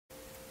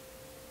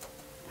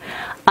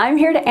I'm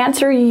here to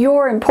answer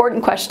your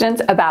important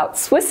questions about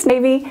Swiss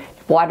Navy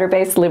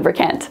water-based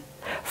lubricant.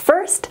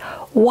 First,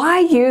 why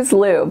use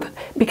lube?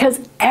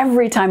 Because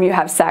every time you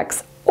have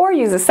sex or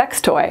use a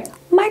sex toy,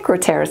 micro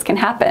tears can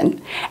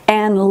happen.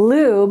 And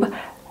lube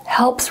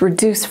helps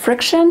reduce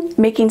friction,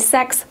 making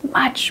sex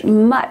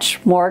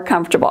much more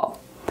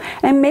comfortable.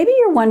 And maybe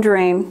you're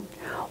wondering,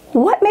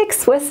 what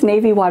makes Swiss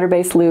Navy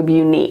water-based lube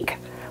unique?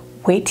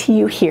 Wait till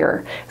you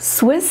hear.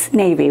 Swiss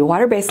Navy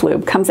water-based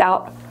lube comes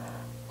out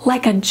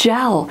like a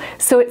gel,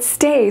 so it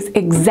stays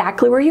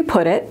exactly where you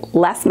put it,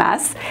 less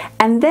mess,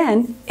 and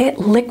then it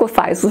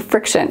liquefies with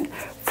friction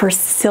for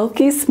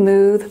silky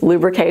smooth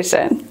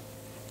lubrication.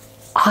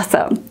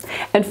 Awesome.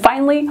 And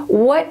finally,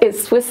 what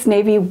is Swiss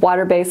Navy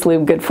water-based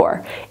lube good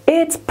for?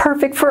 It's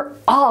perfect for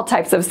all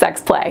types of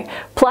sex play.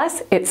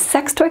 Plus, it's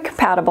sex toy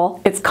compatible,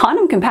 it's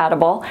condom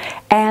compatible,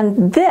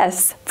 and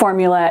this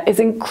formula is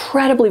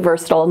incredibly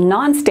versatile,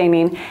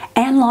 non-staining,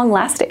 and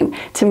long-lasting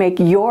to make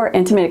your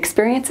intimate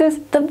experiences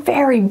the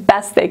very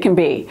best they can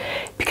be.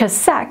 Because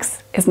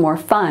sex is more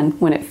fun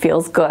when it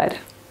feels good.